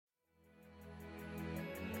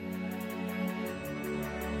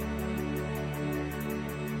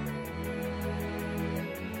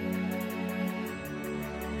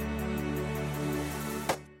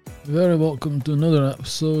Very welcome to another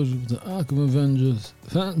episode of the Arkham Avengers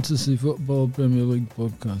Fantasy Football Premier League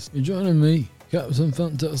podcast. You're joining me, Captain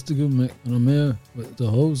Fantastical Mick, and I'm here with the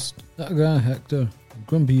host, that guy Hector, and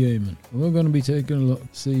Grumpy Eamon. And we're going to be taking a look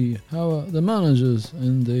to see how the managers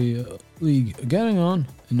in the league are getting on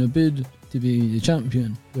in a bid to be the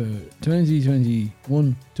champion for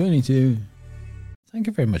 2021-22. Thank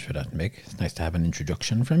you very much for that, Mick. It's nice to have an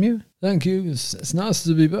introduction from you. Thank you. It's nice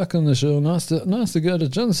to be back on the show. Nice to get a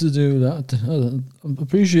chance to do that. I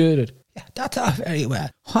appreciate it. Yeah, that's all very well.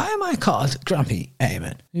 Why am I called Grumpy,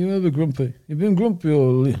 Eamon? You have been grumpy. You've been grumpy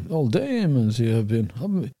all day, Eamon. You have been.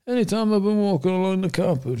 Anytime I've been walking along the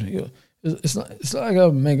carpet, it's like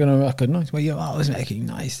I'm making a racket noise. Well, you're always making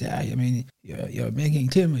noise there. I mean, you're making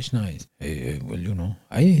too much noise. Well, you know,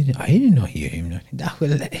 I did not hear him.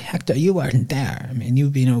 Well, Hector, you weren't there. I mean,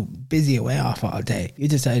 you've been busy away off all day. You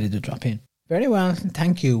decided to drop in. Very well,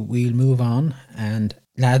 thank you. We'll move on. And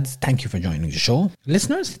lads, thank you for joining the show.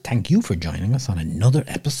 Listeners, thank you for joining us on another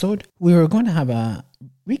episode. We were going to have a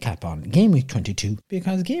recap on Game Week 22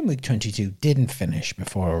 because Game Week 22 didn't finish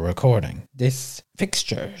before recording. This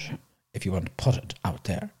fixture, if you want to put it out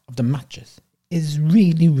there, of the matches is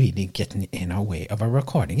really, really getting in our way of a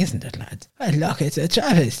recording, isn't it, lads? Well, look, it's a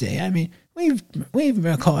travesty. I mean, we've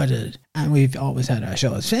recorded and we've always had our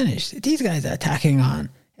shows finished. These guys are tacking on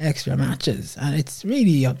extra matches and it's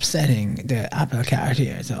really upsetting the apple cart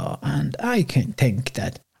here. So, and I can think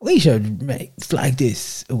that we should flag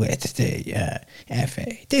this with the FA.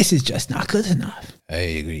 This is just not good enough. I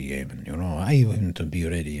agree, Eamon. You know, I want to be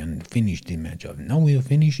ready and finish the match off. Now we're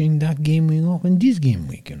finishing that game week off in this game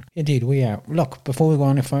week. You know. Indeed, we are. Look, before we go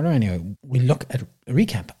any further anyway, we'll look at a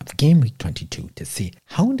recap of Game Week 22 to see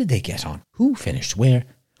how did they get on, who finished where,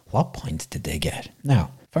 what points did they get.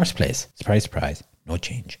 Now, first place, surprise, surprise, no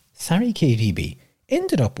change. Sarri KDB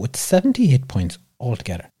ended up with 78 points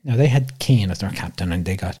altogether. Now, they had Kane as their captain and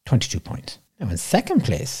they got 22 points. Now, in second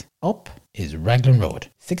place, up is Raglan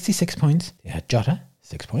Road, 66 points. They had Jota,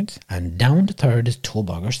 6 points. And down to third is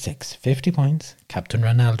Tobogger, 50 points. Captain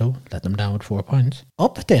Ronaldo let them down with 4 points.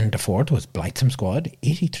 Up then to fourth was Blightsome Squad,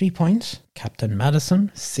 83 points. Captain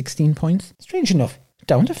Madison, 16 points. Strange enough,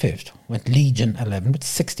 down to fifth went Legion 11 with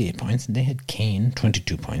 68 points. And they had Kane,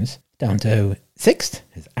 22 points. Down to sixth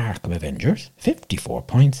is Arkham Avengers, 54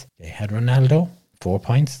 points. They had Ronaldo, 4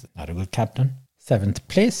 points, not a good captain. Seventh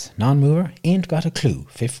place, non-mover, ain't got a clue,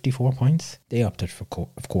 54 points. They opted,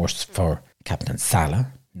 of course, for Captain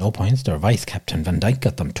Salah, no points. Their vice-captain Van Dijk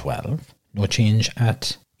got them 12. No change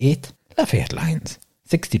at eighth. Lafayette Lions,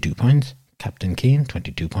 62 points. Captain Kane,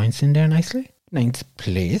 22 points in there nicely. Ninth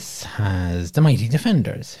place has the Mighty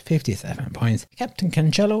Defenders, 57 points. Captain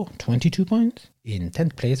Cancelo, 22 points. In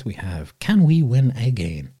 10th place, we have Can We Win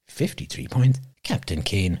Again, 53 points. Captain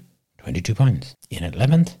Kane, 22 points. In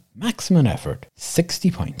 11th, Maximum Effort,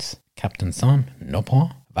 60 points. Captain Son, no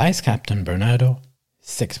point. Vice-Captain Bernardo,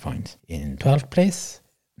 6 points. In 12th place,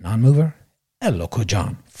 non-mover, El Loco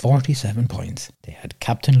John, 47 points. They had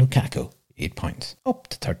Captain Lukaku, 8 points. Up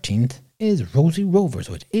to 13th is Rosie Rovers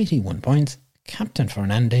with 81 points. Captain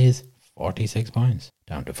Fernandez, 46 points.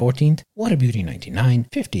 Down to 14th, What a Beauty 99,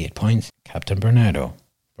 58 points. Captain Bernardo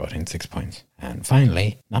brought in 6 points. And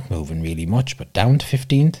finally, not moving really much, but down to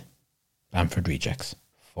 15th, Bamford Rejects,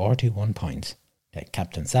 41 points.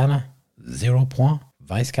 Captain Salah, 0 point.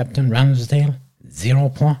 Vice-Captain Ramsdale, 0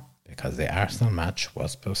 point. Because the Arsenal match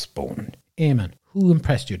was postponed. Eamon, who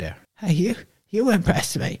impressed you there? Hey, you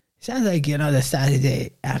impressed me. Sounds like, the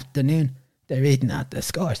Saturday afternoon they're reading out the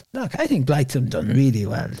scores. Look, I think Blightsome done really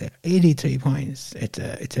well there. 83 points.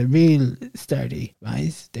 It's a real sturdy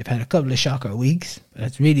rise. They've had a couple of shocker weeks, but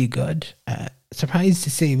it's really good. Surprised to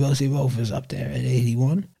see Rosie Rovers up there at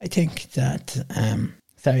 81. I think that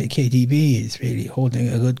KDB is really holding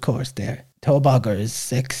a good course there. Tobogger is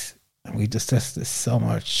 6, and we discussed this so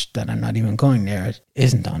much that I'm not even going there. It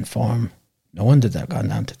isn't on form. No wonder they've gone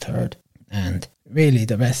down to third. And really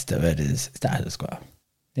the rest of it is status quo.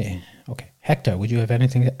 Yeah, okay. Hector, would you have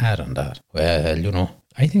anything to add on that? Well,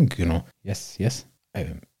 I think, yes. I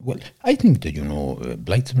think that,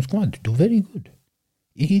 Blightsome Squad do very good.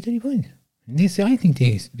 83 points. I think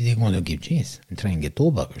they want to give chase and try and get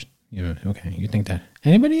Tobuggers. Okay, you think that?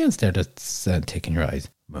 Anybody else there that's taking your eyes?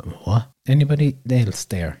 What? Anybody else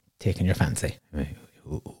there taking your fancy?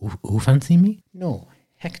 Who fancy me? No,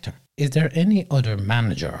 Hector. Is there any other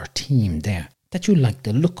manager or team there that you like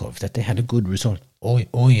the look of, that they had a good result?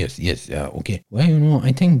 Oh yes, okay. Well,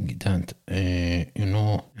 I think that,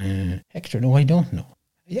 Hector, no, I don't know.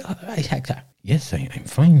 Yeah, right, Hector. Yes, I'm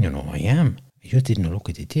fine, I am. I just didn't look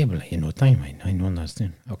at the table. I had no time. I don't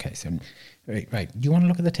understand. Okay, so, right. You want to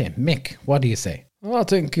look at the table? Mick, what do you say? Well, I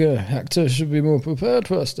think Hector should be more prepared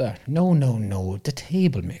for a start. No. The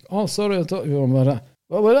table, Mick. Oh, sorry, I thought you were on about that.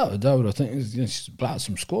 Well, without a doubt, I think he's brought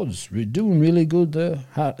some squads. We're doing really good there.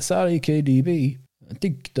 Sorry, KDB. I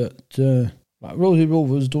think that Rosie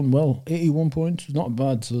Rovers done well. 81 points. It's not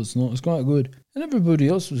bad, so it's quite good. And everybody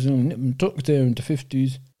else was nip and tuck there into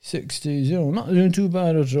 50s, 60s. Not doing too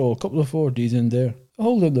bad at all. A couple of 40s in there.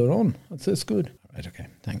 Holding their own. That's good. Right, okay.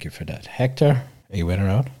 Thank you for that. Hector, are you in or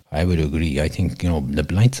out? I would agree. I think, the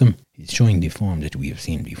Blightsome is showing the form that we have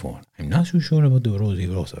seen before. I'm not too sure about the Rosie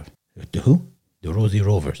Rovers. The who? The Rosie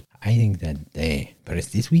Rovers. I think that they impress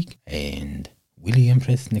this week and will he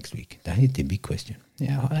impress next week? That is the big question.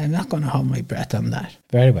 Yeah, I'm not going to hold my breath on that.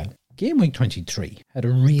 Very well. Game week 23 had a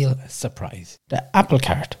real surprise. The apple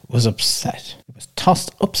cart was upset. It was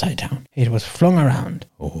tossed upside down. It was flung around.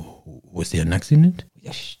 Oh, was there an accident?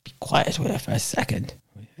 Just be quiet with it for a second.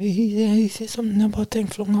 He said something about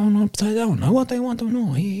things flung on upside down. Now what I want to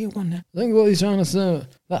know. I think what he's trying to say,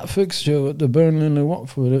 that fixture with the Burnley and the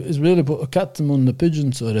Watford is really put a cat among the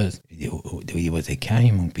pigeons, so it is. It was a cat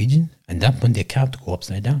among pigeons? And that when the cat to go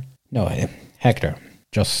upside down? No, Hector,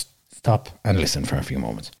 just stop and listen for a few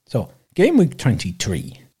moments. So, game week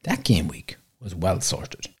 23, that game week was well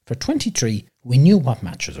sorted. For 23, we knew what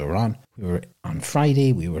matches were on. We were on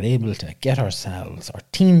Friday, we were able to get ourselves, our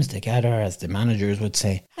teams together, as the managers would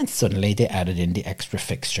say, and suddenly they added in the extra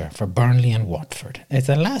fixture for Burnley and Watford. It's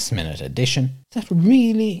a last minute addition that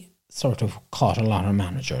really sort of caught a lot of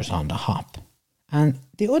managers on the hop. And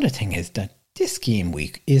the other thing is that this game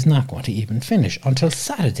week is not going to even finish until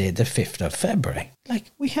Saturday the 5th of February.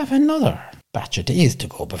 Like, we have another batch of days to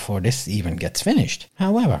go before this even gets finished.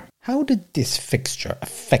 However, how did this fixture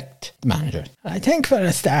affect the managers? I think for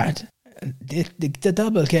a start, the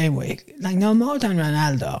double game week, like no more than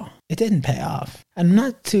Ronaldo, it didn't pay off. I'm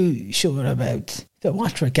not too sure about the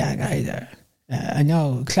Watford gang either. I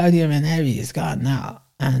know Claudio Ranieri is gone now,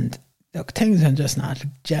 and look, things are just not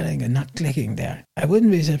gelling and not clicking there. I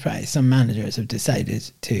wouldn't be surprised some managers have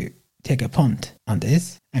decided to take a punt on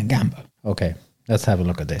this and gamble. Okay, let's have a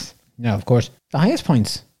look at this. Now, of course, the highest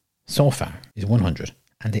points so far is 100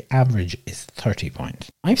 and the average is 30 points.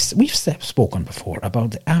 We've spoken before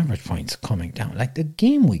about the average points coming down. Like the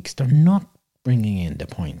game weeks, they're not bringing in the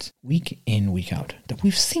points week in, week out that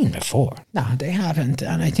we've seen before. No, they haven't.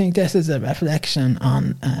 And I think this is a reflection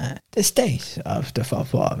on the state of the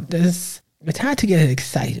football. It's hard to get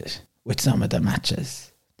excited with some of the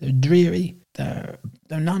matches. They're dreary. They're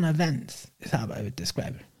non-events, is how I would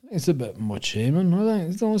describe it. It's a bit much, Eamon. I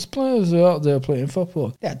think those players are out there playing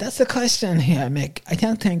football. Yeah, that's the question here, Mick. I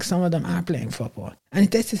don't think some of them are playing football.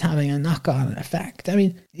 And this is having a knock-on effect. I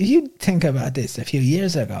mean, if you think about this a few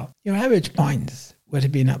years ago, your average points would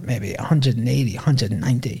have been up maybe 180,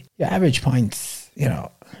 190. Your average points,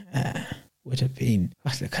 would have been,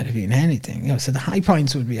 it could have been anything. So the high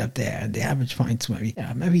points would be up there and the average points would be,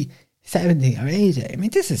 maybe 70 or 80. I mean,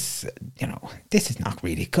 this is not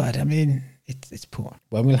really good. I mean, it's poor.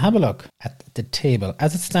 Well, we'll have a look at the table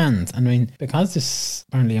as it stands. I mean, because this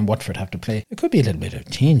Burnley and Watford have to play, there could be a little bit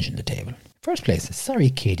of change in the table. First place is Surrey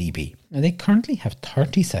KDB. Now, they currently have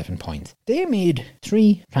 37 points. They made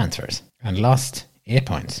 3 transfers and lost 8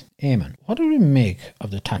 points. Eamon, what do we make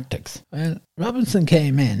of the tactics? Well, Robinson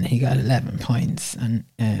came in, he got 11 points, and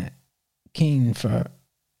Keane for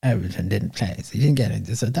Everton didn't play, so he didn't get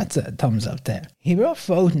it. So that's a thumbs up there. He brought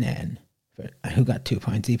Foden in, who got 2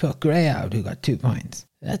 points. He put Gray out, who got 2 points.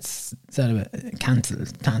 That's sort of a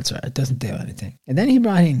cancelled transfer. It doesn't do anything. And then he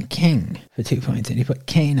brought in King for 2 points, and he put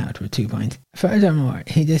Kane out for 2 points. Furthermore,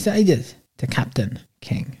 he decided to captain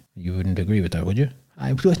King. You wouldn't agree with that, would you?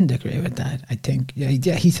 I wouldn't agree with that. I think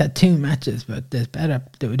he's had 2 matches, but there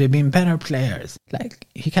would have been better players. Like,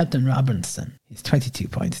 he captained Robinson. He's 22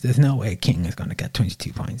 points. There's no way King is going to get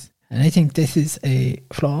 22 points. And I think this is a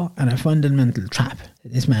flaw and a fundamental trap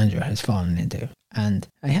that this manager has fallen into. And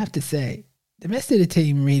I have to say, the rest of the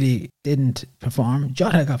team really didn't perform.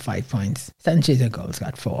 Jota got 5 points. Sanchez and Goals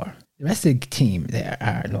got 4. The rest of the team there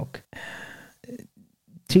are,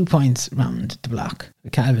 2 points round the block.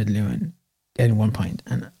 Calvert-Lewin getting 1 point,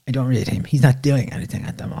 and I don't rate him. He's not doing anything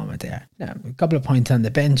at the moment there. Now, a couple of points on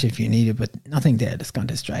the bench if you need it, but nothing there that's going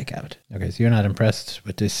to strike out. Okay, so you're not impressed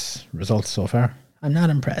with this result so far? I'm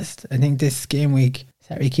not impressed. I think this game week,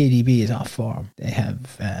 Surrey KDB is off form. They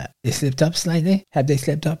have they slipped up slightly. Have they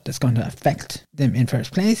slipped up? That's going to affect them in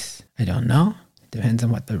first place. I don't know. Depends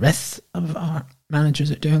on what the rest of our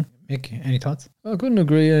managers are doing. Mick, any thoughts? I couldn't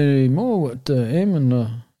agree any more with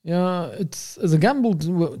Eamon. Yeah, it's a gamble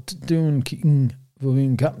doing Keaton for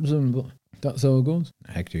being captain, but that's how it goes.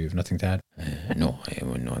 Hector, you have nothing to add? No, I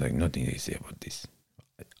have nothing to say about this.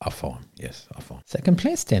 Off form, yes, off form. Second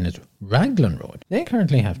place then is Raglan Road. They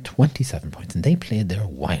currently have 27 points and they played their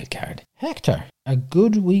wild card. Hector, a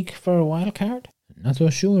good week for a wild card? Not so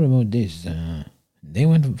sure about this. They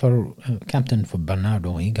went for captain for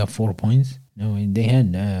Bernardo. He got 4 points. No, they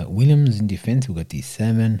had Williams in defence who got the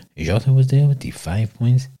 7. Jota was there with the 5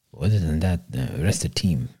 points. Other than that, the rest of the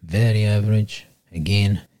team, very average.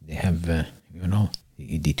 Again, they have,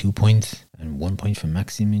 the 2 points and 1 point from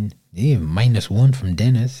Maximin. They have -1 from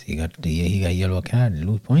Dennis. He got yellow card and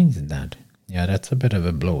lose points in that. Yeah, that's a bit of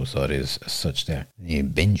a blow. So it is as such there. The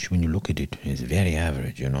bench, when you look at it, is very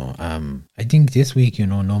average, I think this week,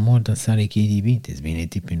 no more than Sari KDB. There's been a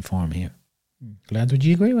dip in form here. Glad, would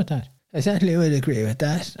you agree with that? I certainly would agree with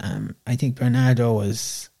that. I think Bernardo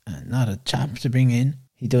was not a chap to bring in.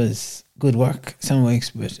 He does good work some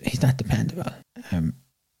weeks, but he's not dependable.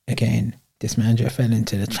 Again, this manager fell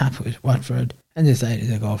into the trap with Watford and decided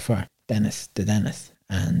to go for Dennis,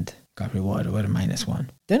 and got rewarded with a -1.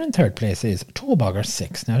 Then in third place is Tobogger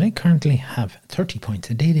 6. Now they currently have 30 points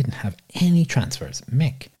and they didn't have any transfers.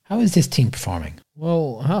 Mick, how is this team performing?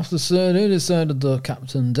 Well, I have to say they decided to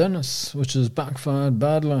captain Dennis, which has backfired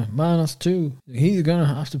badly. -2. He's going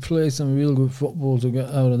to have to play some real good football to get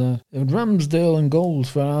out of that. They had Ramsdale in goals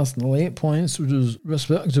for Arsenal, 8 points, which is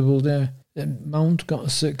respectable there. Then Mount got a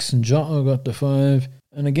 6 and Jota got the 5.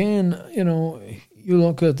 And again, you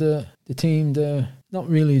look at the team there, not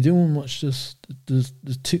really doing much. Just there's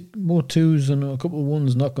more 2s and a couple of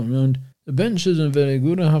 1s knocking around. The bench isn't very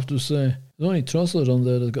good, I have to say. There's only Trossard on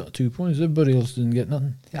there that got 2 points. Everybody else didn't get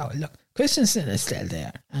nothing. Yeah, well, look, Christensen is still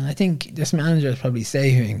there. And I think this manager is probably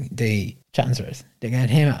saving the transfers. They get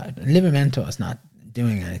him out. Livramento is not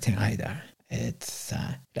doing anything either. It's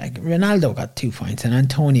like Ronaldo got 2 points and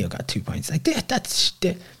Antonio got 2 points. Like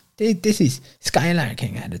this is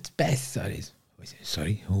skylarking at its best.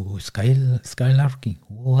 Skylarking?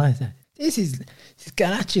 What is that? This is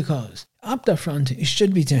Galacticos up the front. He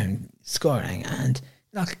should be doing scoring, and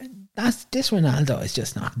look, this Ronaldo is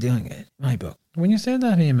just not doing it. In my book. When you say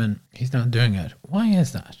that, Eamon, he's not doing it. Why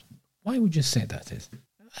is that? Why would you say that is?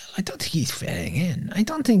 I don't think he's fitting in. I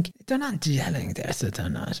don't think they're not gelling there, so they're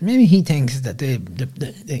not. Maybe he thinks that they'll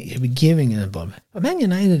be giving the ball. But Man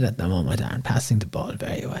United at the moment aren't passing the ball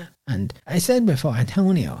very well. And I said before,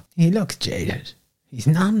 Antonio, he looks jaded. He's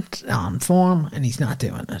not on form and he's not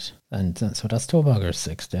doing it. And so that's Tobogger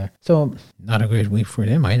 6 there. So not a great week for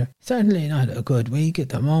them either. Certainly not a good week at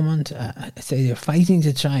the moment. I say they're fighting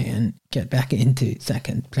to try and get back into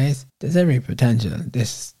second place. There's every potential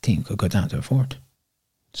this team could go down to 4th.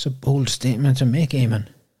 It's a bold statement to make, Eamon.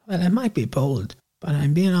 Well, it might be bold, but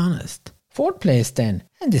I'm being honest. 4th place then,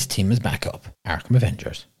 and this team is back up. Arkham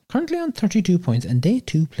Avengers. Currently on 32 points, and they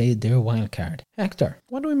too played their wild card. Hector,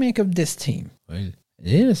 what do we make of this team? Well,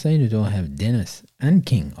 they decided to have Dennis and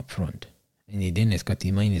King up front. And the Dennis got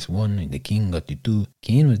the -1 and the King got the 2.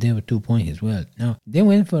 Kane was there with 2 points as well. Now, they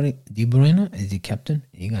went for De Bruyne as the captain.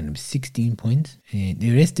 He got him 16 points.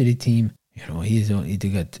 The rest of the team, they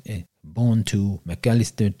got Bone 2,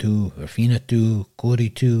 McAllister 2, Rafina 2, Cody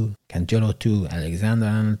 2, Cancelo 2,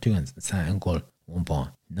 Alexander-Arnold 2, and Sam Cole 1 point.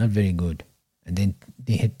 Not very good. And then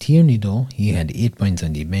they had Tierney though. He had 8 points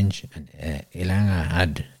on the bench, and Elanga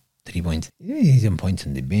had 3 points. He's some points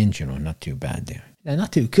on the bench, not too bad there. They're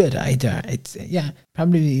not too good either. It's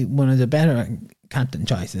probably one of the better captain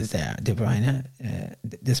choices there, De Bruyne.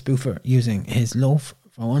 The spoofer using his loaf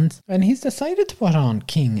for once. And he's decided to put on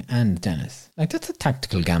King and Dennis. Like, that's a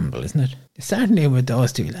tactical gamble, isn't it? Certainly with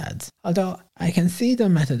those 2 lads. Although I can see the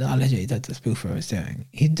methodology that the spoofer is doing.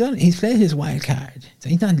 He's played his wild card, so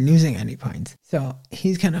he's not losing any points. So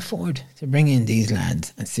he can afford to bring in these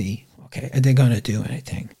lads and see, okay, are they going to do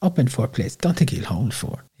anything? Up in 4th place, don't think he'll hold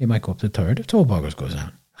 4. He might go up to 3rd if Toboggers goes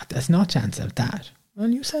down. There's no chance of that. Well,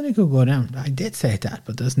 you said it could go down. I did say that,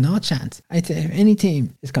 but there's no chance. I'd say if any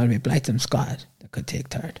team is going to be Blightsome squad that could take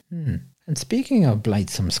 3rd. And speaking of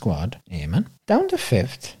Blightsome squad, Eamon, down to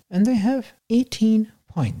 5th, and they have 18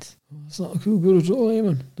 points. It's not too good at all,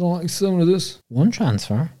 Eamon. Don't like some of this. 1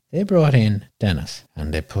 transfer. They brought in Dennis,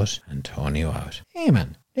 and they put Antonio out.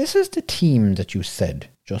 Eamon, this is the team that you said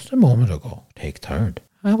just a moment ago take 3rd.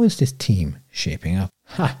 How is this team shaping up?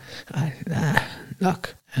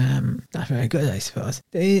 Look, not very good, I suppose.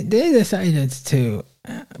 They decided to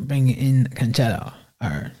bring in Cancelo.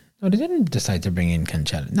 No, they didn't decide to bring in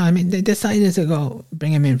Cancelo. No, I mean, they decided to go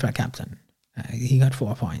bring him in for captain. He got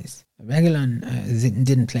 4 points. Reguilon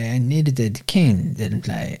didn't play, and neither did Kane didn't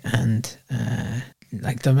play. And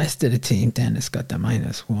like the rest of the team, Dennis got the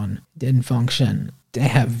 -1. Didn't function. They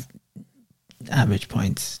have average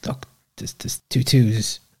points. Look, just 2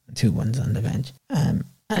 2s, 2 1s on the bench.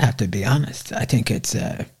 I have to be honest. I think it's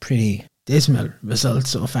a pretty dismal result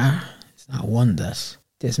so far. It's not one that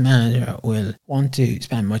this manager will want to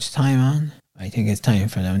spend much time on. I think it's time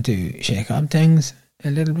for them to shake up things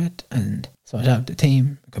a little bit and sort out the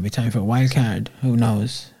team. It could be time for a wild card. Who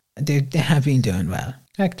knows? They have been doing well.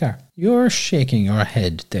 Hector, you're shaking your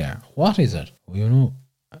head there. What is it? Well, you know,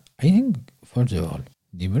 I think, first of all,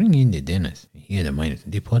 they bring in the Dennis. He had a minus.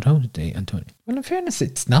 They put out the Antonio. Well, in fairness,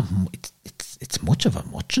 it's not. It's much of a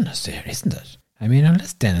muchness there, isn't it? I mean,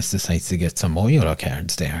 unless Dennis decides to get some more yellow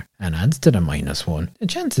cards there and adds to the -1, the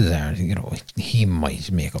chances are, you know, he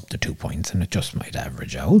might make up the 2 points and it just might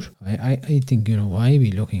average out. I think, you know, what I'd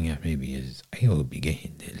be looking at maybe is I would be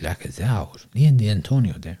getting the Lacazette out, leaving the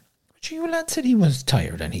Antonio there. But you lad said he was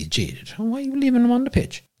tired and he's jaded. Why are you leaving him on the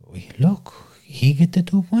pitch? Look, he get the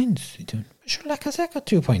 2 points. Sure, Lacazette got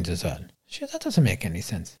 2 points as well. Sure, that doesn't make any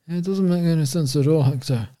sense. It doesn't make any sense at all,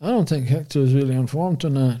 Hector. I don't think Hector is really informed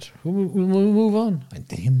tonight. We'll move on. I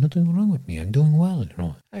think nothing wrong with me. I'm doing well, you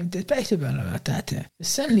know. I'm debatable about that. You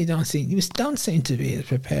certainly don't seem to be as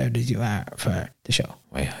prepared as you are for the show.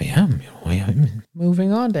 Well, I am, you know. I am.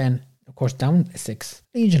 Moving on then. Of course, down 6.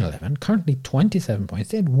 Legion 11, currently 27 points.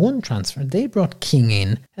 They had 1 transfer. They brought King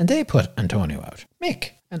in and they put Antonio out.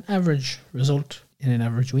 Mick, an average result in an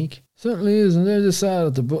average week. Certainly is, and they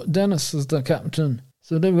decided to put Dennis as the captain.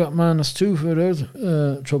 So they've got -2 for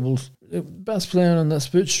their troubles. The best player on that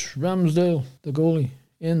pitch, Ramsdale, the goalie,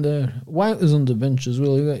 in there. White is on the bench as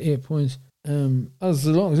well. He got 8 points. As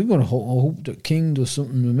long as they're going to hope that King does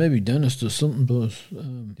something, or maybe Dennis does something, but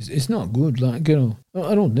it's not good. Like, you know,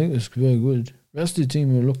 I don't think it's very good. Rest of the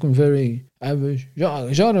team are looking very average.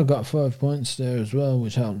 Jota got 5 points there as well,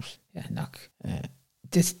 which helps. Yeah, look,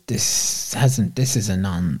 this is a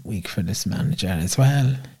non-week for this manager as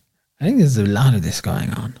well. I think there's a lot of this going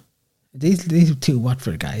on. These 2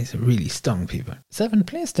 Watford guys have really stung people. 7th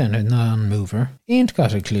place down a non-mover. Ain't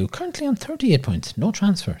got a clue. Currently on 38 points. No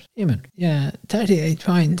transfers. Eamon. Yeah, 38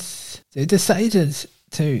 points. They decided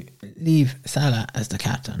to leave Salah as the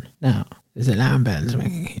captain. Now, there's alarm bells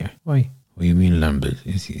ringing here. Why? What do you mean, Lambert?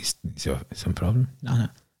 Is there some problem? No.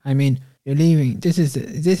 I mean, you're leaving. This is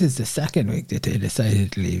the second week that they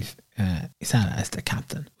decided to leave Salah as the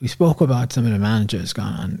captain. We spoke about some of the managers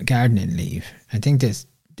gone on gardening leave. I think this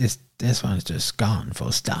one's just gone,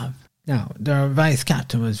 full stop. Now, their vice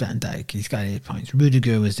captain was Van Dijk. He's got 8 points.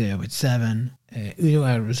 Rudiger was there with 7.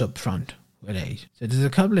 Udoer was up front with 8. So there's a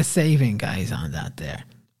couple of saving guys on that there.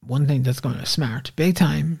 One thing that's going to smart big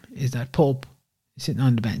time is that Pope is sitting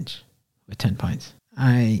on the bench with 10 points.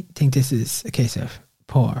 I think this is a case of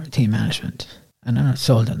poor team management, and I'm not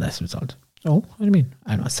sold on this result. Oh, what do you mean?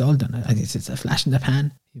 I'm not sold on it. I think it's a flash in the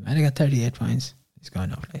pan. He might have got 38 poins. He's going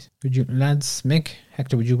no place. Would you, lads, Mick,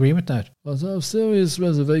 Hector, would you agree with that? Well, I have serious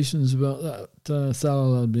reservations about that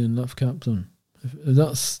Salah being left captain. If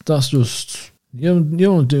that's just you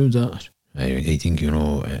don't do that. I think, you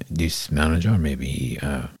know, this manager, maybe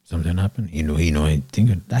something happened. You know, I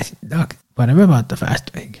think Look, whatever about the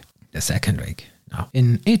first week, the second week. No.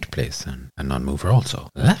 In 8th place and a non-mover also,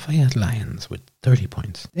 Lafayette Lions with 30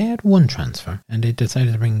 points. They had 1 transfer and they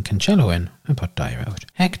decided to bring Cancelo in and put Dyer out.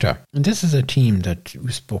 Hector, and this is a team that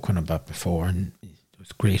we've spoken about before and there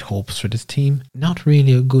was great hopes for this team. Not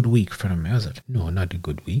really a good week for them, is it? No, not a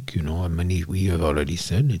good week, you know. We have already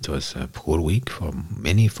said it was a poor week for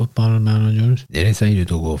many football managers. They decided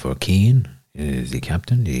to go for Kane as the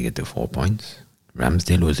captain. They get the 4 points.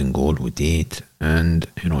 Ramsdale was in goal with 8, and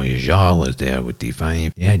you know, Shaw was there with the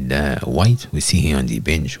 5. They had White, we see him on the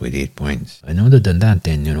bench with 8 points. And other than that,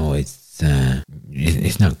 then, you know, it's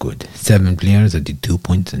not good. 7 players at the 2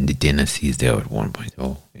 points, and the Dennis is there with 1 point.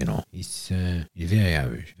 So, you know, it's very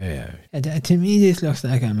average, very average. To me, this looks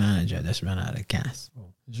like a manager that's run out of gas.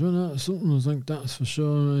 He's run out of something, I think that's for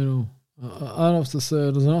sure. You know, I'd have to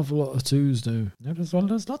say there's an awful lot of 2s now. There's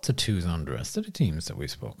lots of 2s on the rest of the teams that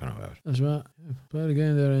we've spoken about. That's right. Play the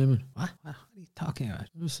game there, Eamon. What are you talking about?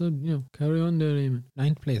 I said, you know, carry on there, Eamon.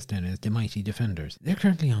 9th place then is the Mighty Defenders. They're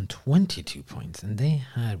currently on 22 points and they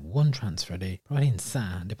had 1 transfer. They brought in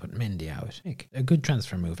Sa and they put Mendy out. A good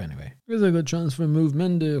transfer move anyway. It was a good transfer move.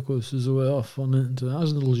 Mendy, of course, is away off on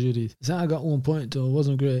international duties. Sa got 1 point though, it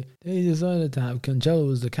wasn't great. They decided to have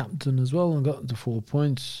Cancelo as the captain as well and got the 4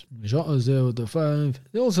 points. Jota's there with the 5.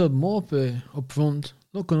 They also had Morpé up front.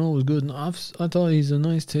 Looking always good, and I thought he's a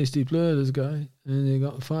nice, tasty player, this guy, and they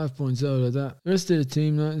got 5 points out of that. The rest of the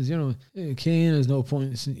team, you know, Kane has no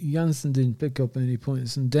points, Janssen didn't pick up any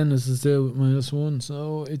points, and Dennis is there with -1,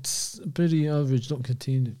 so it's a pretty average looking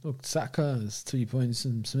team. Look, Saka has 3 points,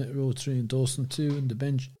 and Smith Rowe 3, and Dawson 2, and the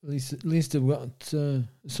bench. At least they've got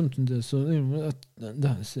something there, so you know,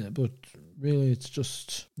 that's it. But really,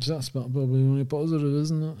 that's probably the only positive,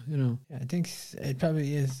 isn't it? You know. Yeah, I think it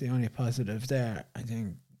probably is the only positive there. I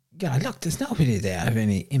think, yeah, look, there's nobody there of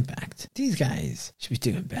any impact. These guys should be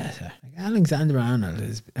doing better. Like Alexander-Arnold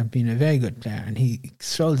has been a very good player, and he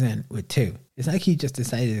strolls in with 2. It's like he just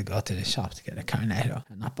decided to go to the shop to get a Cornetto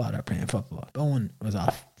and not bother playing football. Bowen was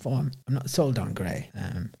off form. I'm not sold on Gray.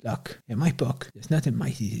 Look, in my book, there's nothing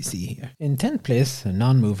mighty to see here. In 10th place, a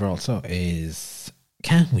non-mover also is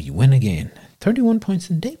Can We Win Again? 31 points,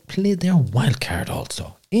 and they played their wild card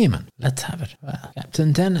also. Eamon, let's have it. Well,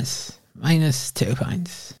 Captain Dennis, minus 2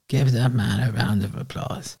 points. Give that man a round of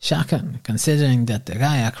applause. Shocking, considering that the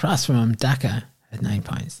guy across from him, Daka, had 9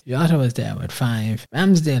 points. Jota was there with 5.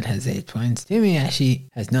 Ramsdale has 8 points. Timmy Ashley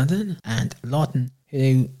has nothing. And Lawton,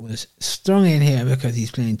 who was strung in here because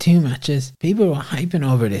he's playing 2 matches. People were hyping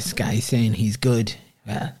over this guy, saying he's good.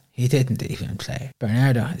 Well, he didn't even play.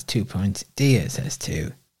 Bernardo has 2 points. Diaz has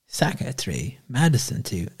 2. Saka 3, Madison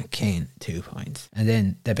 2, and Kane 2 points. And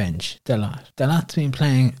then the bench, Dalot. Dalot's been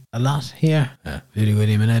playing a lot here. Really good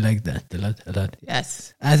him, and I like that. Dalot, a lot.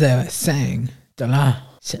 Yes. As I was saying, Dalot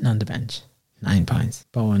sitting on the bench, 9 points.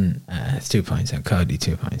 Bowen has 2 points, and Cody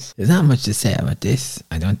 2 points. There's not much to say about this.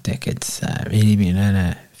 I don't think it's really been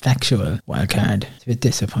a factual wildcard. It's a bit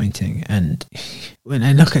disappointing. And when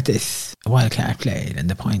I look at this wildcard played and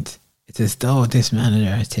the points, it's as though this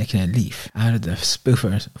manager has taken a leaf out of the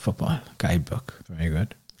Spoofers Football Guidebook. Very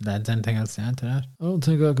good. Lads, anything else to add to that? I don't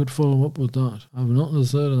think I could follow up with that. I have nothing to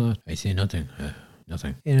say to that. I see nothing.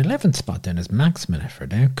 Nothing. In 11th spot then is Max Miniford.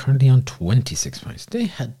 They're currently on 26 points. They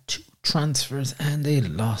had 2 transfers and they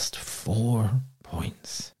lost 4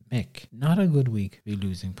 points. Mick, not a good week to be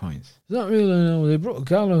losing points. Not really, no. They brought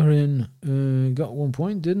Gallagher in, got 1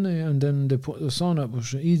 point, didn't they? And then they put the son up, which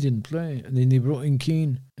he didn't play. And then they brought in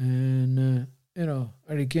Keane. And,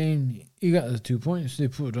 Harry Kane, he got the 2 points. They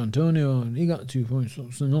put Antonio, and he got 2 points.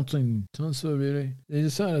 So nothing transfer, really. They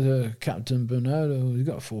decided to captain Bernardo. He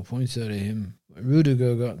got 4 points out of him.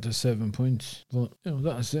 Rudiger got to 7 points. But,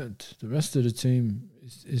 that's it. The rest of the team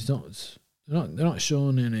is not... They're not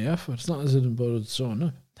showing any effort. It's not as if they're bothered showing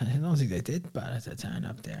up. I don't think they did bother to turn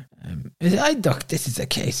up there. I think this is a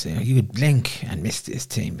case. You could blink and miss this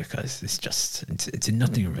team because it's a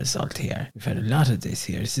nothing result here. We've had a lot of this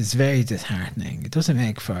here. This is very disheartening. It doesn't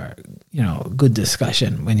make for good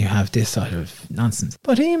discussion when you have this sort of nonsense.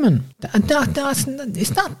 But Eamon,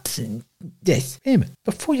 it's not this. Eamon,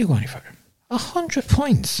 before you go any further, 100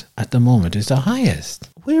 points at the moment is the highest.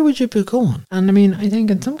 Where would you be going? And I mean, I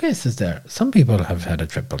think in some cases some people have had a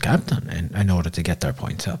triple captain in order to get their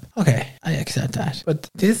points up. Okay, I accept that. But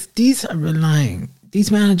these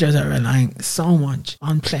managers are relying so much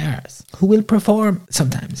on players who will perform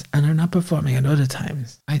sometimes and are not performing at other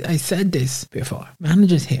times. I said this before.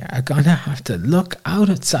 Managers here are going to have to look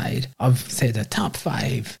outside of, say, the top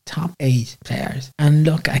 5, top 8 players and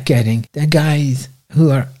look at getting the guys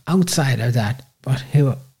who are outside of that, but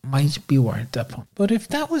who might be worth the punt. But if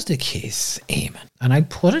that was the case, Eamon, and I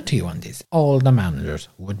put it to you on this, all the managers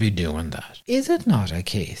would be doing that. Is it not a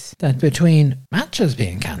case that between matches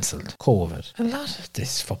being cancelled, COVID, a lot of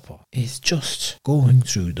this football is just going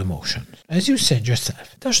through the motions? As you said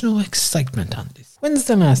yourself, there's no excitement on this. When's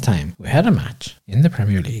the last time we had a match in the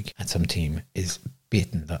Premier League and some team is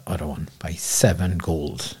beating the other one by 7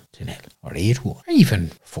 goals to 0, or 8-1, or even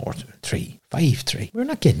 4-3, 5-3. We're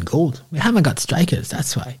not getting goals. We haven't got strikers,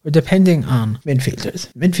 that's why. We're depending on midfielders.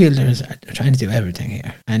 Midfielders are trying to do everything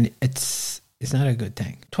here, and it's not a good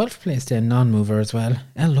thing. 12th place then, non-mover as well,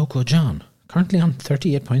 El Loco John. Currently on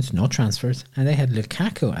 38 points, no transfers, and they had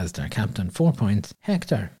Lukaku as their captain, 4 points.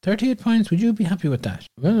 Hector, 38 points, would you be happy with that?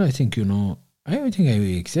 Well, I think, I would think I would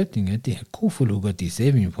be accepting it. They had Koful who got the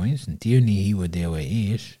 7 points, and Tierney, he was there with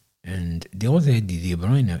 8, and they also had De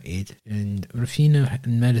Bruyne at 8, and Rafinha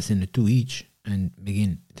and Madison at 2 each, and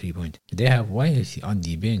McGinn 3 points. They have Wiles on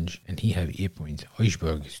the bench, and he have 8 points.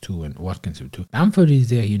 Højbjerg is 2, and Watkins have 2. Bamford is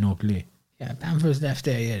there, he no play. Yeah, Bamford's left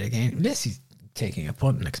there yet again. Unless he's taking a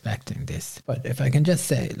punt and expecting this. But if I can just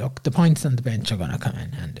say, look, the points on the bench are going to come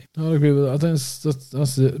in handy. I agree with that. I think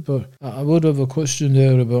that's it. But I would have a question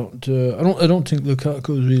there about. I don't think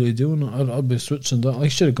Lukaku is really doing it. I'd be switching that. I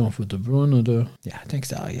should have gone for De Bruyne there. Yeah, I think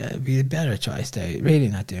so. Yeah, it'd be a better choice there. Really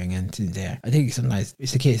not doing anything there. I think sometimes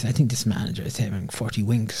it's the case. I think this manager is having 40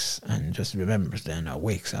 winks and just remembers then or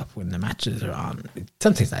wakes up when the matches are on.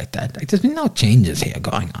 Something like that. Like there's been no changes here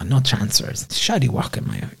going on, no transfers. It's shoddy work in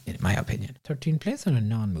my opinion. 13th place on a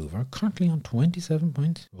non-mover, currently on 27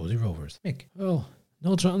 points, Rosie Rovers. Mick. Well,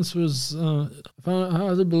 No transfers. I find it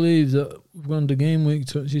hard to believe that we've gone to game week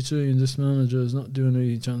 23 and this manager is not doing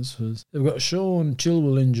any transfers. They've got Shaw and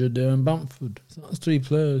Chilwell injured there and Bamford. So that's 3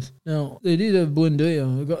 players. Now, they did have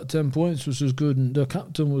Buendia. They got 10 points, which was good. And their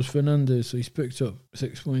captain was Fernandes, so he's picked up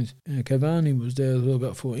 6 points. Cavani was there as well,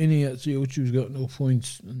 got 4. Iniesta-Ocho's got no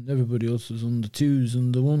points. And everybody else is on the 2s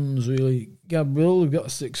and the 1s, really. Gabriel got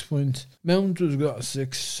 6 points. Mount has got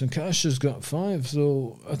 6. And Cash has got 5.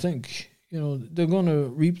 So I think, they're going to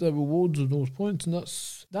reap the rewards of those points, and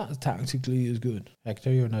that tactically is good. Hector,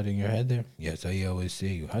 you're nodding your head there. Yes, I always say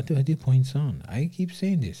you have to have the points on. I keep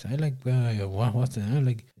saying this. I like what's it? I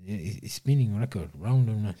like a spinning record round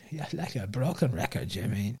and round. Yeah, like a broken record, you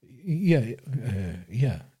mean?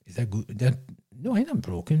 Yeah. Is that good? No, I'm not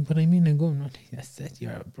broken, but I mean I'm going. Yes, that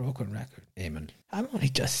you're a broken record. Amen. I'm only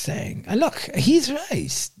just saying. Look, he's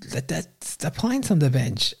right. That the points on the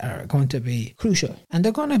bench are going to be crucial, and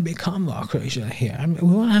they're going to become more crucial here. I mean,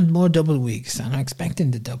 we want to have more double weeks, and I'm expecting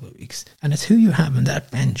the double weeks. And it's who you have on that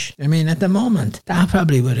bench. I mean, at the moment, that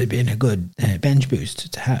probably would have been a good bench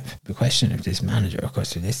boost to have. The question if this manager, of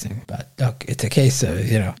course, is listening. But look, it's a case of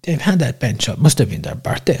they've had that bench up. Must have been their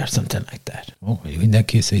birthday or something like that. Oh, in that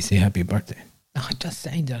case, I say happy birthday. No, I'm just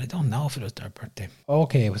saying that I don't know if it was their birthday.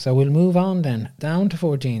 Okay, so we'll move on then. Down to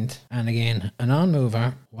 14th. And again, a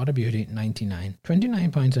non-mover. What a beauty, 99.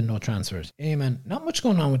 29 points and no transfers. Amen. Not much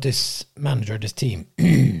going on with this manager, this team.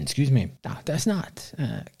 Excuse me. No, there's not.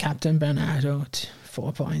 Captain Bernardo,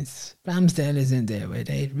 4 points. Ramsdale is in there with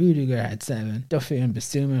 8. Rudiger had 7. Duffy and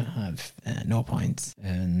Bissouma have no points.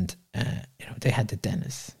 And, they had the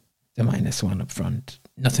Dennis, the -1 up front.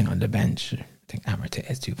 Nothing on the bench. I think Amarte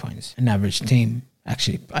has 2 points. An average team.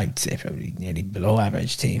 Actually, I'd say probably nearly below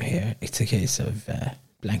average team here. It's a case of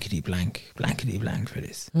blankety blank for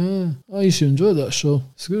this. I used to enjoy that show.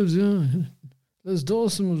 It's good, yeah. Les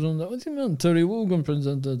Dawson was on that. What do you mean? Terry Wogan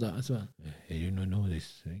presented that as well. You don't know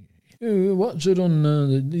this. Yeah, watch it on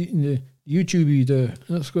the YouTube there.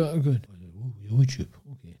 That's quite good. YouTube.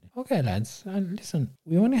 Okay, lads, listen,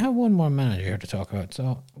 we only have one more manager here to talk about,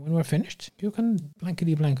 so when we're finished, you can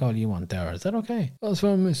blankety blank all you want there. Is that okay? That's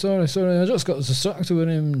fine. Sorry, I just got distracted with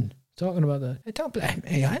him talking about that. Don't blame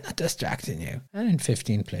me, I'm not distracting you. And in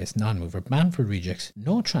 15th place, non-mover, Bamford rejects,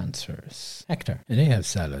 no transfers. Hector, and they have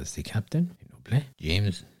Salah as the captain, play.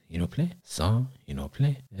 James, play. Son,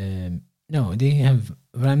 play. No, they have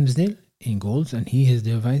Ramsdale in goals, and he is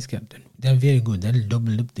their vice captain. They're very good. They'll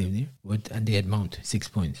double up there. And they had Mount, 6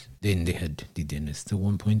 points. Then they had the Dennis, the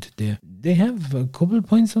 1 point there. They have a couple of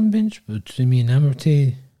points on bench, but I mean,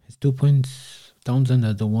 Amarte has 2 points. Townsend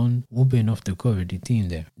had the 1. Won't be enough to cover the team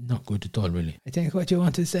there. Not good at all, really. I think what you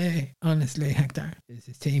want to say, honestly, Hector, is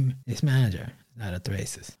this team, this manager, is not at the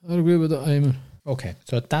races. I'd agree with that, Eamon. Okay,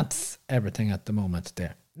 so that's everything at the moment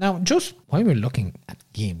there. Now, just while we're looking at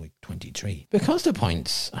game week 23, because the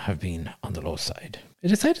points have been on the low side, I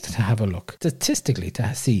decided to have a look statistically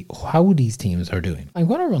to see how these teams are doing. I'm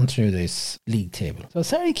going to run through this league table. So,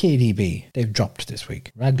 Surrey KDB, they've dropped this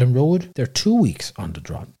week. Raglan Road, they're 2 weeks on the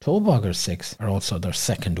drop. Tollbogger 6 are also their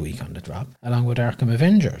 2nd week on the drop, along with Arkham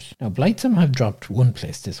Avengers. Now, Blightsome have dropped 1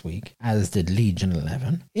 place this week, as did Legion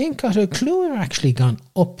 11. Ain't Got a Clue are actually gone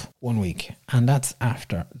up 1 week, and that's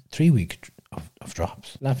after 3 weeks of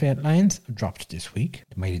drops. Lafayette Lions have dropped this week.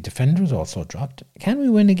 The Mighty Defenders also dropped. Can We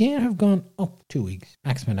Win Again have gone up 2 weeks.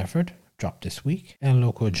 Maximum Effort dropped this week. El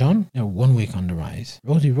Loco John, now 1 week on the rise.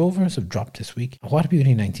 Rosie Rovers have dropped this week. What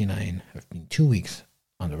Beauty 99 have been 2 weeks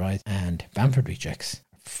on the rise. And Bamford Rejects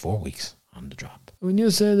are 4 weeks on the drop. When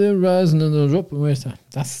you say they're rising and they're dropping, where's that?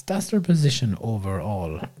 That's their position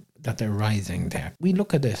overall, that they're rising there. We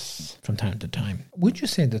look at this from time to time. Would you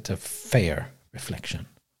say that's a fair reflection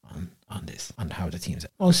on this, on how the teams are?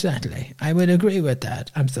 Most certainly, I would agree with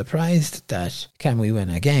that. I'm surprised that Can We Win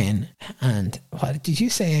Again, and what did you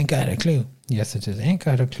say, Ain't Got a Clue? Yes, it is Ain't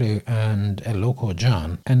Got a Clue and El Loco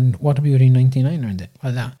John, and What a Beauty 99 are in there.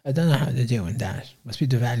 Well, now, I don't know how they're doing that. Must be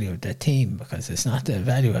the value of the team, because it's not the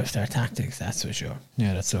value of their tactics, that's for sure.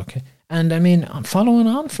 Yeah, that's okay. And I mean, following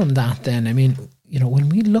on from that then, I mean, when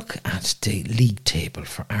we look at the league table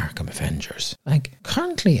for Arkham Avengers, like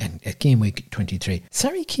currently at game week 23,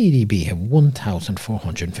 Surrey KDB have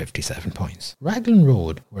 1,457 points. Raglan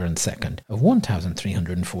Road were in 2nd of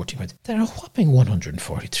 1,340 points. They're a whopping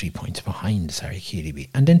 143 points behind Surrey KDB.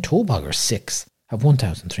 And then Tollbogger 6 have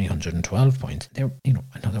 1,312 points. They're,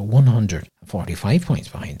 another 100 45 points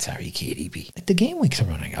behind Surrey KDB. Like, the game weeks are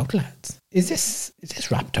running out, lads. Is this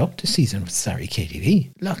wrapped up this season with Surrey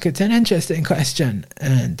KDB? Look, it's an interesting question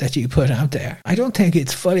that you put out there. I don't think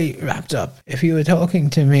it's fully wrapped up. If you were talking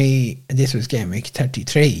to me, this was game week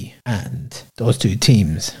 33, and those two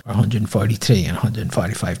teams were 143 and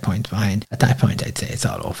 145 points behind, at that point I'd say it's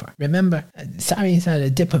all over. Remember, Surrey's had a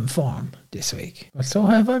dip in form this week. But so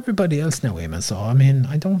have everybody else now, Eamon. So, I mean,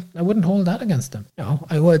 I wouldn't hold that against them. No,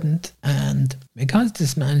 I wouldn't. And because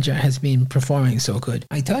this manager has been performing so good,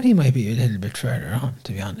 I thought he might be a little bit further on,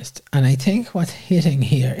 to be honest. And I think what's hitting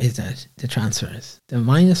here is that the transfers, the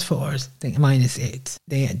 -4s, the -8s,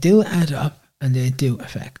 they do add up and they do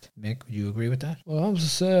affect. Mick, would you agree with that? Well, I have to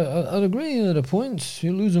say, I'd agree at the points.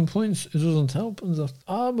 You're losing points, it doesn't help. And that,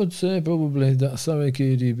 I would say probably that Surrey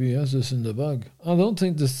KDB has this in the bag. I don't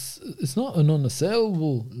think it's not an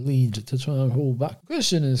unassailable lead to try and hold back. The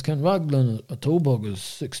question is, can Raglan or Toboggers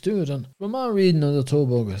 6 do it? And from my reading of the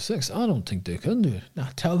Toboggers 6, I don't think they can do it. No,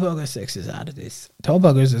 Toboggers 6 is out of this.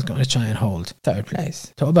 Toboggers is going to try and hold 3rd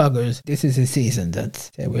place. Toboggers, this is a season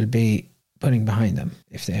that they will be putting behind them,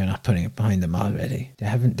 if they are not putting it behind them already. They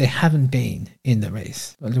haven't been in the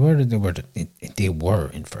race. Well, they were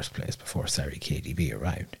in first place before Surrey KDB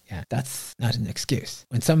arrived. Yeah, that's not an excuse.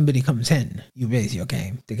 When somebody comes in, you raise your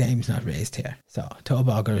game. The game's not raised here. So,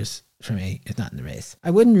 Toboggers, for me, is not in the race. I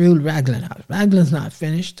wouldn't rule Raglan out. Raglan's not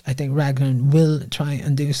finished. I think Raglan will try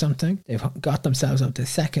and do something. They've got themselves up to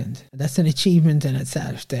 2nd. That's an achievement in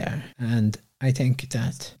itself there. And I think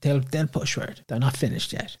that they'll push for it. They're not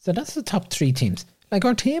finished yet. So that's the top 3 teams. Like,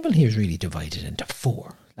 our table here is really divided into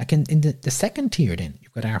 4. Like, in the second tier then,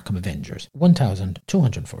 you've got Arkham Avengers,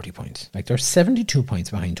 1,240 points. Like, they're 72 points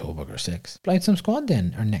behind Tobogger 6. Blightsome Squad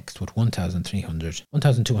then are next with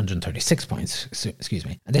 1,236 points, excuse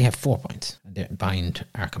me, and they have 4 points. And they're behind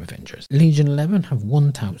Arkham Avengers. Legion 11 have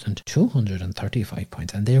 1,235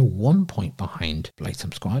 points, and they're 1 point behind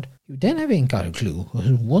Blightsome Squad. You then have Ain't Got a Clue, who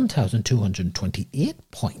has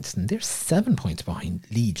 1,228 points, and they're 7 points behind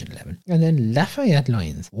Legion 11. And then Lafayette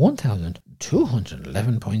Lions,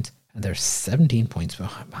 1,211 points, and they're 17 points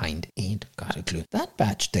behind Ain't Got a Clue. That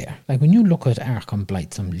batch there, like when you look at Arkham,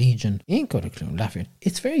 Blightsome, Legion, Ain't Got a Clue, Lafayette,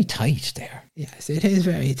 it's very tight there. Yes, it is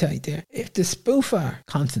very tight there. If the spoofer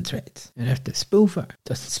concentrates, and if the spoofer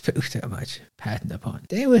doesn't spoof too much, pardon the pun,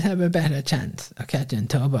 they would have a better chance of catching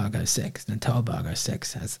Tobogger 6 than Tobogger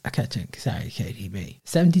 6 has of catching KDB.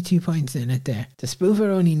 72 points in it there. The spoofer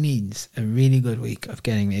only needs a really good week of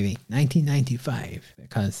getting maybe 1995,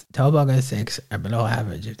 because Tobogger 6 are below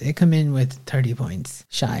average. If they come in with 30 points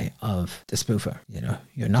shy of the spoofer,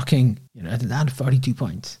 you're knocking, at that 42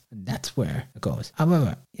 points, and that's where it goes.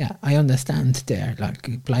 However, yeah, I understand there, like,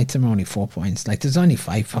 Blightsome are only 4 points, like, there's only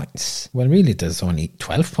 5 points. Well, really, there's only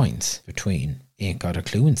 12 points between Ain't Got a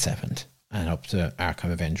Clue in 7th and up to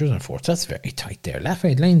Arkham Avengers in 4th. That's very tight there.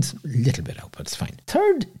 Lafayette Line's a little bit out, but it's fine.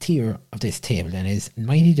 3rd tier of this table then is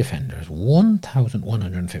Mighty Defenders,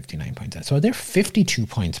 1,159 points. So they're 52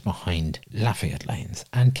 points behind Lafayette Lions.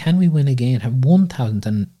 And Can We Win Again have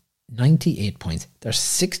 1,098 points. They're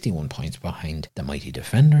 61 points behind the Mighty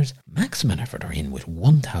Defenders. Maximum Effort are in with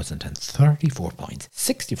 1,034 points.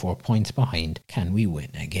 64 points behind Can We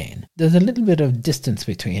Win Again. There's a little bit of distance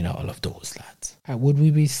between all of those lads. Would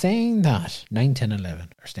we be saying that 9, 10, 11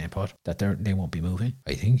 are staying put? That they won't be moving?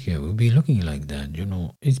 I think, yeah, we'll be looking like that,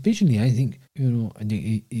 Especially, I think,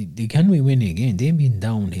 the Can We Win Again, they've been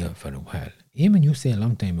down here for a while. Even you say a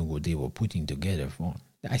long time ago they were putting together form.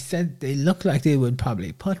 I said they look like they would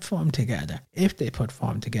probably put form together. If they put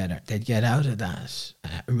form together, they'd get out of that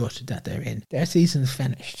rut that they're in. Their season's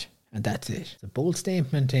finished, and that's it. It's a bold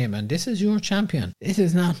statement, Tim, and this is your champion. This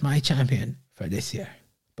is not my champion for this year,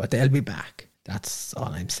 but they'll be back. That's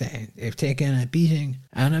all I'm saying. They've taken a beating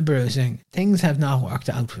and a bruising. Things have not worked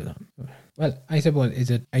out for them. Well, I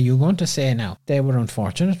suppose, are you going to say now they were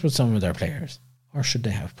unfortunate with some of their players? Or should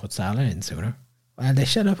they have put Salah in sooner? Well, they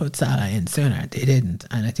should have put Salah in sooner. They didn't.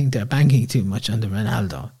 And I think they're banking too much on the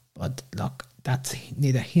Ronaldo. But look, that's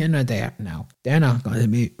neither here nor there now. They're not going to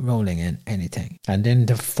be rolling in anything. And then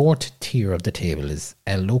the 4th tier of the table is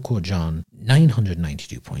El Loco John,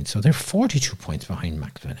 992 points. So they're 42 points behind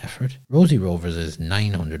Maximum Effort. Rosie Rovers is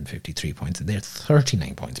 953 points. And they're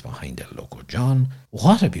 39 points behind El Loco John.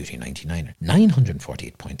 What a Beauty 99,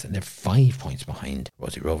 948 points. And they're 5 points behind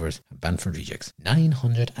Rosie Rovers. And Banford Rejects,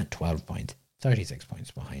 912 points. 36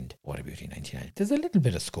 points behind What a Beauty 99. There's a little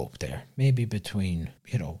bit of scope there, maybe between,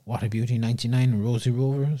 What a Beauty 99 and Rosie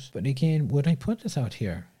Rovers. But again, would I put this out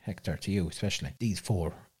here, Hector, to you especially? These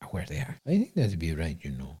 4 are where they are. I think that'd be right,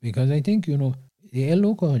 because I think, the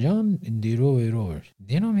local John in the Rovers,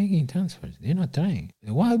 they're not making transfers. They're not trying.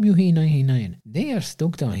 The Wahbuhi 99, they are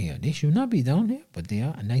stuck down here. They should not be down here, but they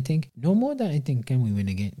are. And I think, no more than I think, can we win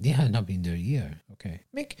again? They have not been there a year. Okay.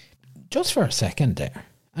 Mick, just for a second there.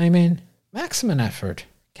 I mean, maximum effort.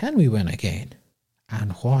 Can we win again?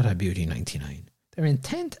 And what a beauty 99. They're in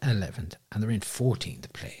 10th, 11th, and they're in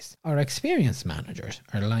 14th place. Our experienced managers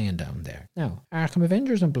are lying down there. Now, Arkham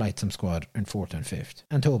Avengers and Blightsome Squad are in 4th and 5th,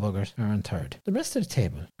 and Toebuggers are in 3rd. The rest of the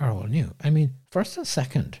table are all new. I mean, 1st and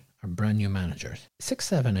 2nd are brand new managers. 6,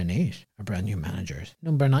 7, and 8 are brand new managers.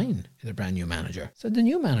 Number 9 is a brand new manager. So the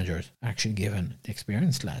new managers are actually giving the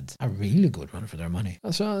experienced lads a really good run for their money.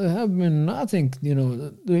 That's what they have been. I think,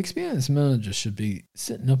 the experienced managers should be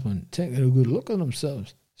sitting up and taking a good look at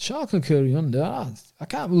themselves. Shock and carry on there. I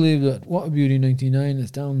can't believe that What a Beauty 99 is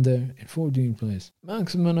down there in 14th place.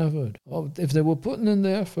 Maximum effort. Oh, if they were putting in the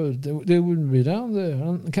effort, they wouldn't be down there.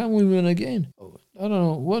 And can we win again? I don't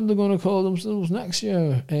know. What are they going to call themselves next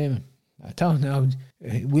year, Eamon? I don't know.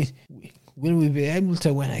 Will we be able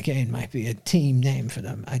to win again? Might be a team name for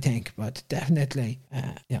them, I think. But definitely,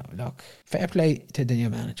 look, fair play to the new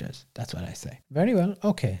managers. That's what I say. Very well.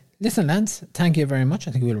 Okay. Listen, lads, thank you very much.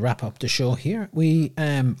 I think we'll wrap up the show here. We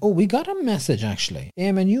got a message actually.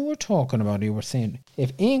 Eamon, you were saying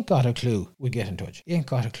if ain't got a clue, we get in touch. Ain't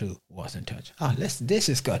got a clue, was in touch. Oh, listen, this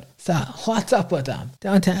is good. So, what's up with them?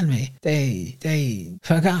 Don't tell me they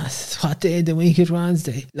forgot what day of the week it was.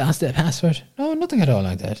 They lost their password. No, nothing at all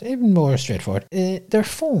like that. Even more straightforward. Their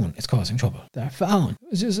phone is causing trouble. Their phone?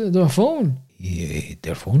 It's just their phone. Yeah,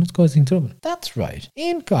 their phone is causing trouble. That's right.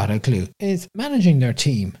 Ain't got a clue is managing their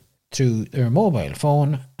team through their mobile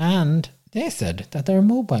phone, and they said that their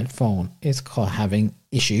mobile phone is having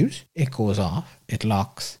issues. It goes off, it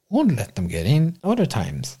locks, won't let them get in. Other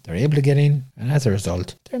times they're able to get in, and as a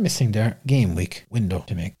result they're missing their game week window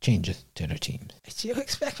to make changes to their teams. Do you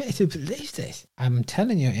expect me to believe this? I'm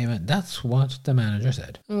telling you, Eamon, that's what the manager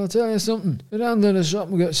said. I'll tell you something. Go down to the shop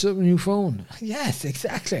and get yourself a new phone. Yes,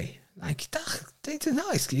 exactly. Like, there's no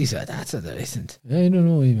excuse for that, so there isn't. I don't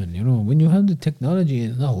know, even, when you have the technology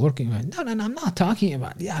and it's not working. No, I'm not talking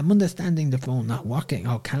about, I'm understanding the phone not working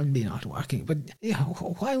or can be not working, but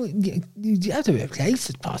why would you have to replace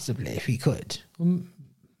it possibly if he could?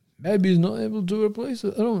 Maybe he's not able to replace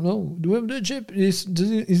it. I don't know. Do we have the chip? Is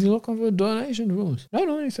he looking for a donation from us?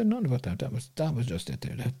 No, he said nothing about that. That was just it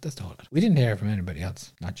there. That's the whole lot. We didn't hear from anybody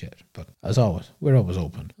else. Not yet. But as always, we're always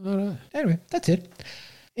open. All right. Anyway, that's it.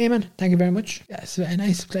 Eamon, thank you very much. Yes, very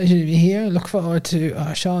nice. Pleasure to be here. Look forward to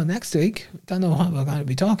our show next week. Don't know what we're going to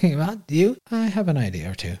be talking about. Do you? I have an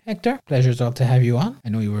idea or two. Hector, pleasure's all to have you on. I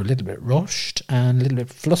know you were a little bit rushed and a little bit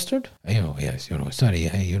flustered. Sorry, I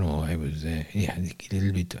was a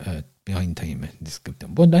little bit behind time.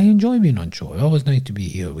 But I enjoy being on show. It's always nice to be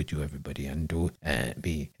here with you, everybody, and to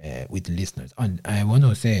be with the listeners. And I want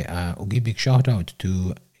to say, I'll give a big shout out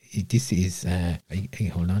to, this is,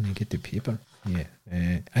 hold on, I get the paper.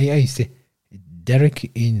 Yeah, I say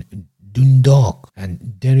Derek in Dundalk,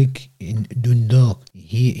 and Derek in Dundalk,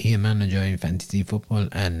 he a manager in fantasy football,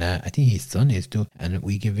 and I think his son is too, and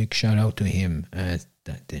we give a shout out to him.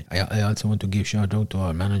 I also want to give shout out to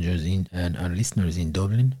our managers and our listeners in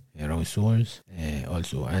Dublin, around Swords.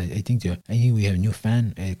 Also, I think we have a new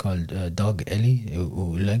fan called Dog Ellie,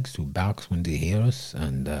 who barks when they hear us,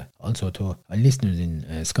 and also to our listeners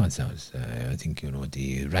in Scott's House. I think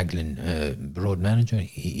the Raglan road manager,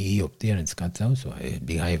 he up there in Scott's House, so a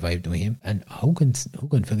big high five to him. And who can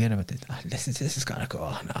forget about this? Listen, this is gonna go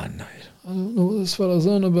on night. I don't know what this fella's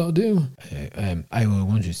on about, do you? I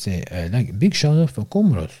want to say, big shout out for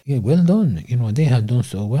Comoros. Yeah, well done. They have done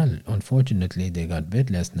so well. Unfortunately, they got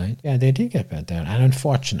bit last night. Yeah, they did get bit there. An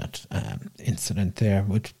unfortunate incident there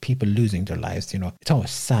with people losing their lives. It's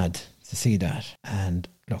always sad to see that. And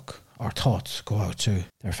look, our thoughts go out to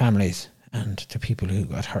their families and to people who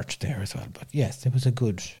got hurt there as well. But yes, it was a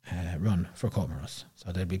good run for Comoros,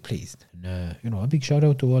 so they'll be pleased. And a big shout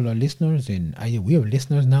out to all our listeners we have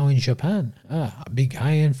listeners now in Japan. A big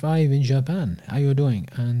high and five in Japan. How you doing?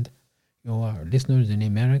 And our listeners in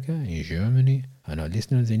America, in Germany, and our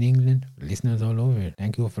listeners in England, listeners all over.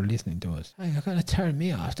 Thank you for listening to us. Hey, you're gonna turn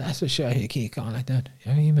me off. That's for sure. You keep going like that.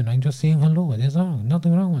 Yeah, even I'm just saying hello. There's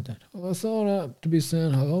nothing wrong with that. Well, it's all right to be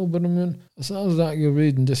saying hello, but it sounds like you're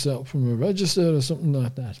reading this out from a register or something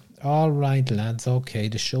like that. All right, lads. Okay,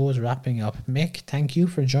 the show is wrapping up. Mick, thank you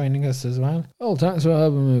for joining us as well. Oh, thanks for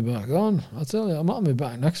having me back on. I'll tell you, I'm on me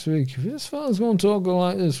back next week. If this fella's going to talk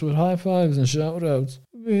like this with high fives and shout outs,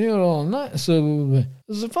 we'll be here all night, so we'll be.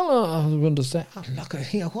 There's a fella I was going to say, Oh, look,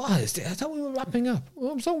 here, what is this? I thought we were wrapping up.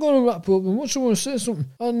 well, I'm going to wrap up, and what you want to say something?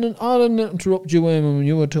 And I didn't interrupt you, Eamon, when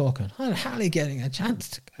you were talking. I'm hardly getting a chance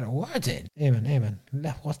to get a word in. Eamon,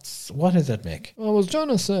 what is it, Mick? I was trying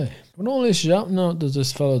to say, when all this shouting out that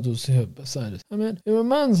this fella does here beside us, I mean, it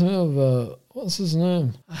reminds me of, what's his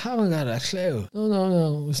name? I haven't got a clue.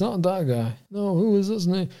 No, it's not that guy. No, who is his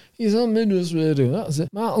name? He's on Midwest Radio, that's it.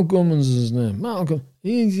 Michael Cummins is his name. Michael,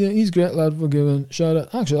 he's a great lad for giving shout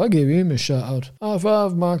out. Actually, I gave him a shout out. High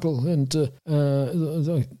five, Michael, and the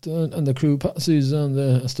crew, Patsy's and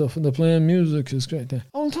the stuff, and they're playing music. It's great there.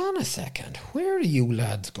 Hold on a second. Where are you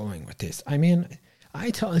lads going with this? I mean, I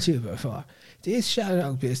told you before, this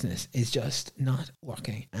shout-out business is just not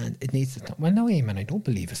working, and it needs to... Well, no, Eamon, I don't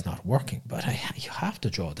believe it's not working, but you have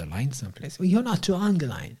to draw the line someplace. Well, you're not drawing the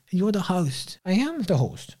line. You're the host. I am the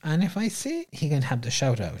host, and if I say he can have the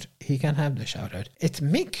shout-out, he can have the shout-out. It's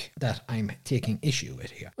Mick that I'm taking issue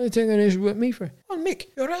with here. What are you taking an issue with me for? Well, Mick,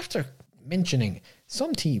 you're after mentioning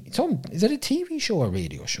some TV... Is it a TV show or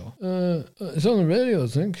radio show? It's on the radio, I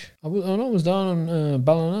think. I know it was down in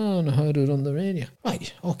Ballina, and I heard it on the radio.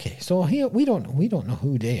 Right, okay. So here, we don't know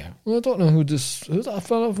who they are. Well, I don't know who's that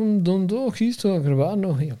fella from Dundalk he's talking about. I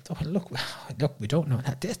know him. So look, we don't know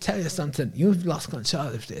that. Just tell you something. You've lost control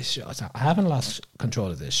of this show. So I haven't lost control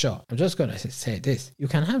of this show. I'm just going to say this. You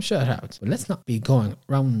can have shout-outs, but let's not be going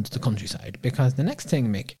round the countryside, because the next thing,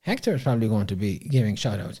 Mick, Hector is probably going to be giving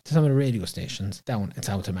shout-outs to some of the radio stations down in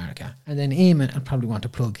South America. And then Eamon will probably want to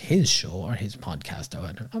plug his show or his podcast or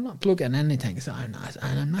whatever. I'm not plugging anything, so I'm not.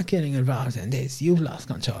 And I'm not getting involved in this. You've lost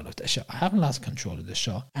control of the show. I haven't lost control of the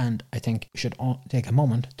show. And I think we should all take a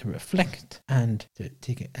moment to reflect and to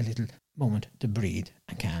take a little moment to breathe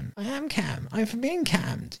and calm. I am calm. I've been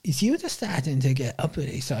calmed. It's you that's starting to get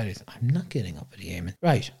uppity. Sorry, I'm not getting uppity, Eamon.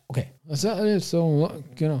 Right, okay. That's it. So,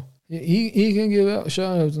 you know, he can give out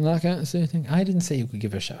shout-outs and I can't say anything. I didn't say you could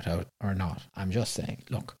give a shout-out or not. I'm just saying,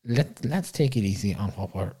 look, let's take it easy on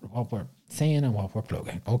what we're saying and what we're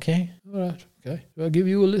plugging, okay? All right, okay. I'll give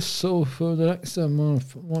you a list, so for the next time I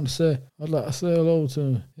want to say, I'd like to say hello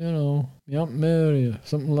to, you know, my Aunt Mary or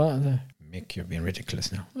something like that. Mick, you're being ridiculous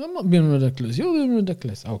now. I'm not being ridiculous. You're being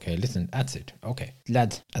ridiculous. Okay, listen, that's it. Okay.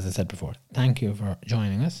 Lads, as I said before, thank you for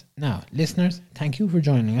joining us. Now, listeners, thank you for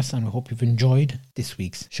joining us, and we hope you've enjoyed this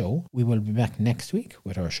week's show. We will be back next week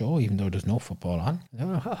with our show, even though there's no football on. I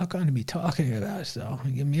don't know what I'm going to be talking about, so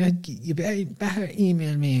you better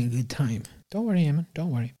email me a good time. Don't worry, Eamon,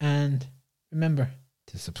 don't worry. And remember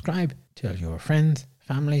to subscribe, tell your friends,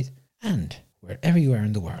 families, and wherever you are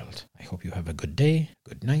in the world. I hope you have a good day,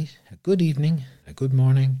 good night, a good evening, a good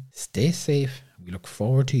morning. Stay safe. We look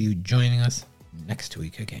forward to you joining us next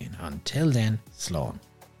week again. Until then, Slán.